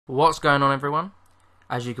What's going on, everyone?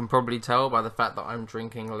 As you can probably tell by the fact that I'm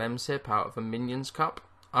drinking Lemsip out of a Minions cup,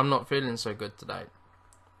 I'm not feeling so good today.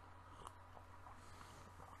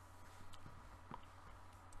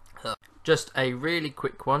 Just a really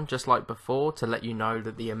quick one, just like before, to let you know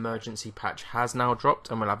that the emergency patch has now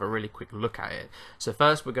dropped, and we'll have a really quick look at it. So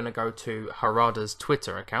first we're going to go to Harada's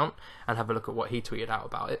Twitter account and have a look at what he tweeted out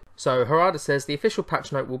about it. So Harada says, the official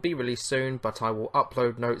patch note will be released soon, but I will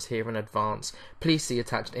upload notes here in advance. Please see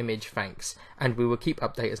attached image, thanks. And we will keep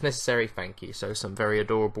update as necessary, thank you. So some very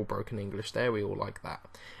adorable broken English there, we all like that.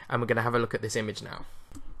 And we're going to have a look at this image now.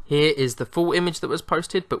 Here is the full image that was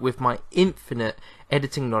posted, but with my infinite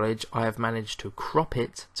editing knowledge, I have managed to crop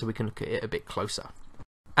it so we can look at it a bit closer.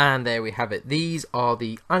 And there we have it. These are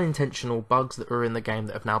the unintentional bugs that were in the game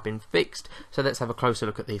that have now been fixed. So let's have a closer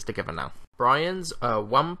look at these together now. Brian's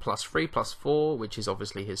 1 plus 3 plus 4, which is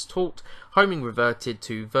obviously his taunt, homing reverted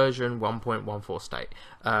to version 1.14 state.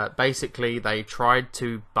 Basically, they tried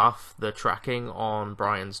to buff the tracking on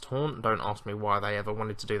Brian's taunt. Don't ask me why they ever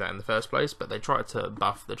wanted to do that in the first place, but they tried to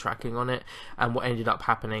buff the tracking on it. And what ended up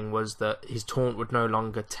happening was that his taunt would no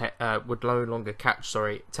longer catch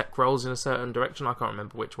tech rolls in a certain direction. I can't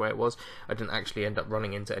remember which way it was. I didn't actually end up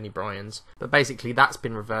running into any Brians, but basically that's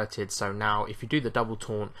been reverted. So now, if you do the double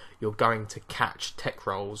taunt, you're going to catch tech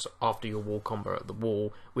rolls after your wall combo at the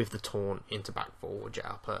wall with the taunt into back forward, jet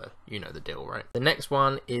upper, you know the deal, right? The next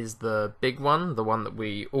one is the big one, the one that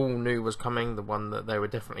we all knew was coming, the one that they were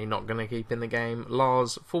definitely not going to keep in the game.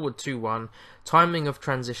 Lars, forward 2-1, timing of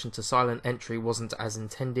transition to silent entry wasn't as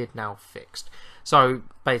intended, now fixed. So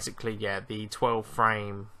basically, yeah, the 12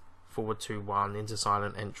 frame forward 2-1 into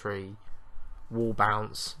silent entry, wall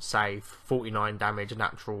bounce, save, 49 damage,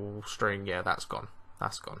 natural string, yeah, that's gone.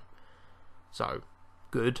 That's gone. So,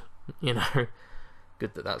 good, you know,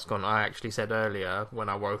 good that that's gone. I actually said earlier when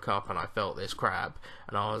I woke up and I felt this crab,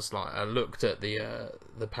 and I was like, I looked at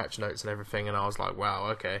the patch notes and everything, and I was like, wow,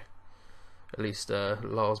 okay, at least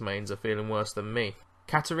Lars mains are feeling worse than me.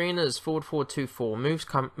 Katarina's forward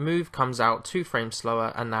 2-4 move comes out 2 frames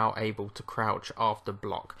slower and now able to crouch after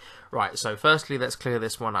block. Right, so firstly let's clear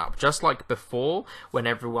this one up. Just like before, when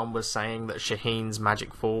everyone was saying that Shaheen's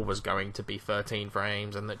magic fall was going to be 13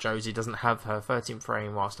 frames and that Josie doesn't have her 13th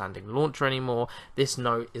frame while standing launcher anymore, this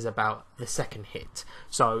note is about the second hit.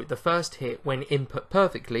 So the first hit, when input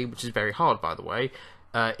perfectly, which is very hard by the way,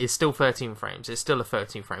 is still 13 frames. It's still a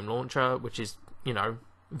 13 frame launcher, which is, you know,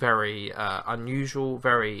 very unusual,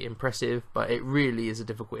 very impressive, but it really is a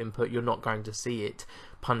difficult input. You're not going to see it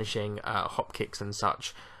punishing hop kicks and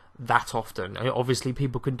such that often. I mean, obviously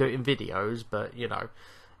people can do it in videos, but you know,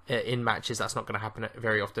 in matches that's not going to happen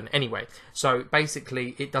very often anyway. So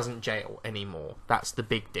basically it doesn't jail anymore. That's the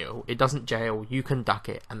big deal. It doesn't jail, you can duck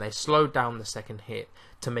it, and they slowed down the second hit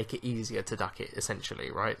to make it easier to duck it, essentially,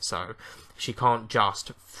 right? So she can't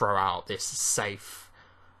just throw out this safe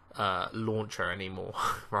launcher anymore,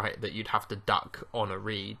 right, that you'd have to duck on a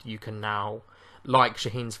read. You can now, like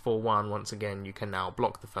Shaheen's 4-1, once again, you can now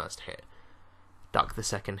block the first hit, duck the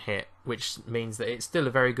second hit, which means that it's still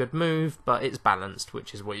a very good move, but it's balanced,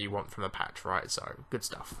 which is what you want from a patch, right? So, good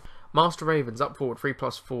stuff. Master Ravens, up forward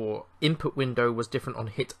 3+4, input window was different on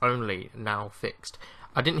hit only, now fixed.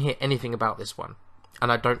 I didn't hear anything about this one,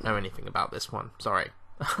 and I don't know anything about this one, sorry.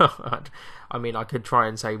 I mean, I could try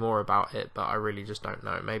and say more about it, but I really just don't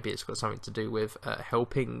know. Maybe it's got something to do with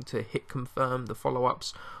helping to hit confirm the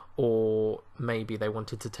follow-ups, or maybe they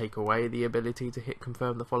wanted to take away the ability to hit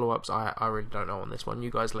confirm the follow-ups. I really don't know on this one.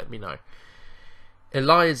 You guys let me know.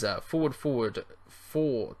 Eliza, forward 4-2,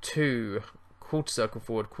 quarter circle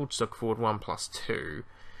forward 1+2.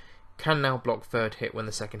 Can now block third hit when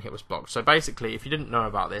the second hit was blocked. So basically, if you didn't know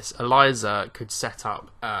about this, Eliza could set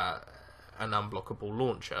up an unblockable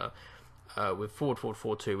launcher with forward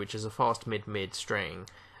 4-2, which is a fast mid string.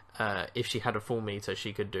 If she had a full meter,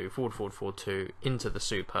 she could do forward 4-2 into the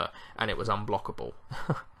super, and it was unblockable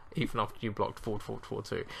even after you blocked forward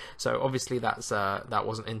 4-2. So obviously that's that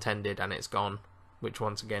wasn't intended, and it's gone, which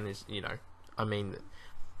once again is, you know, I mean,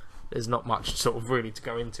 there's not much sort of really to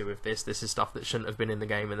go into with this. This is stuff that shouldn't have been in the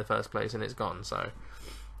game in the first place, and it's gone. So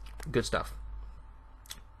good stuff.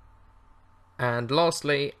 And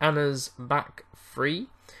lastly, Anna's back 3.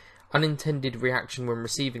 Unintended reaction when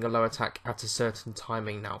receiving a low attack at a certain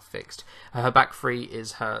timing now fixed. Her back 3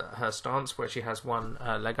 is her stance where she has one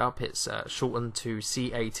leg up. It's shortened to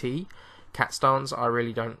CAT, cat stance. I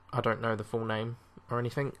don't know the full name or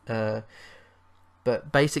anything.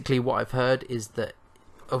 But basically what I've heard is that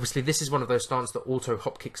obviously this is one of those stances that auto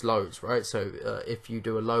hop kicks lows, right? So if you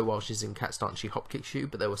do a low while she's in cat stance, she hop kicks you,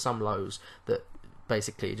 but there were some lows that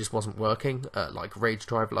basically it just wasn't working, like rage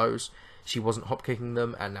drive lows. she wasn't hop kicking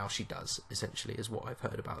them, and now she does, essentially, is what I've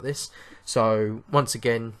heard about this. So once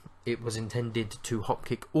again, it was intended to hop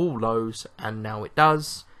kick all lows, and now it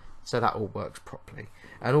does, so that all works properly.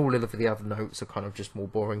 And all of the other notes are kind of just more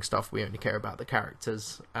boring stuff. We only care about the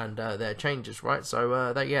characters and their changes, right?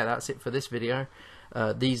 So yeah, that's it for this video.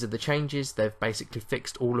 These are the changes. They've basically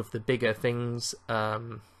fixed all of the bigger things.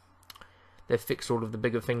 They've fixed all of the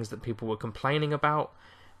bigger things that people were complaining about,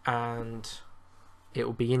 and it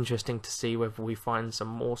will be interesting to see whether we find some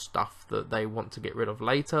more stuff that they want to get rid of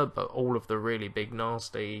later. But all of the really big,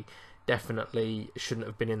 nasty, definitely shouldn't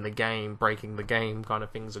have been in the game, breaking the game kind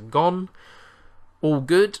of things are gone. All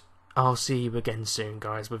good. I'll see you again soon,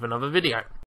 guys, with another video.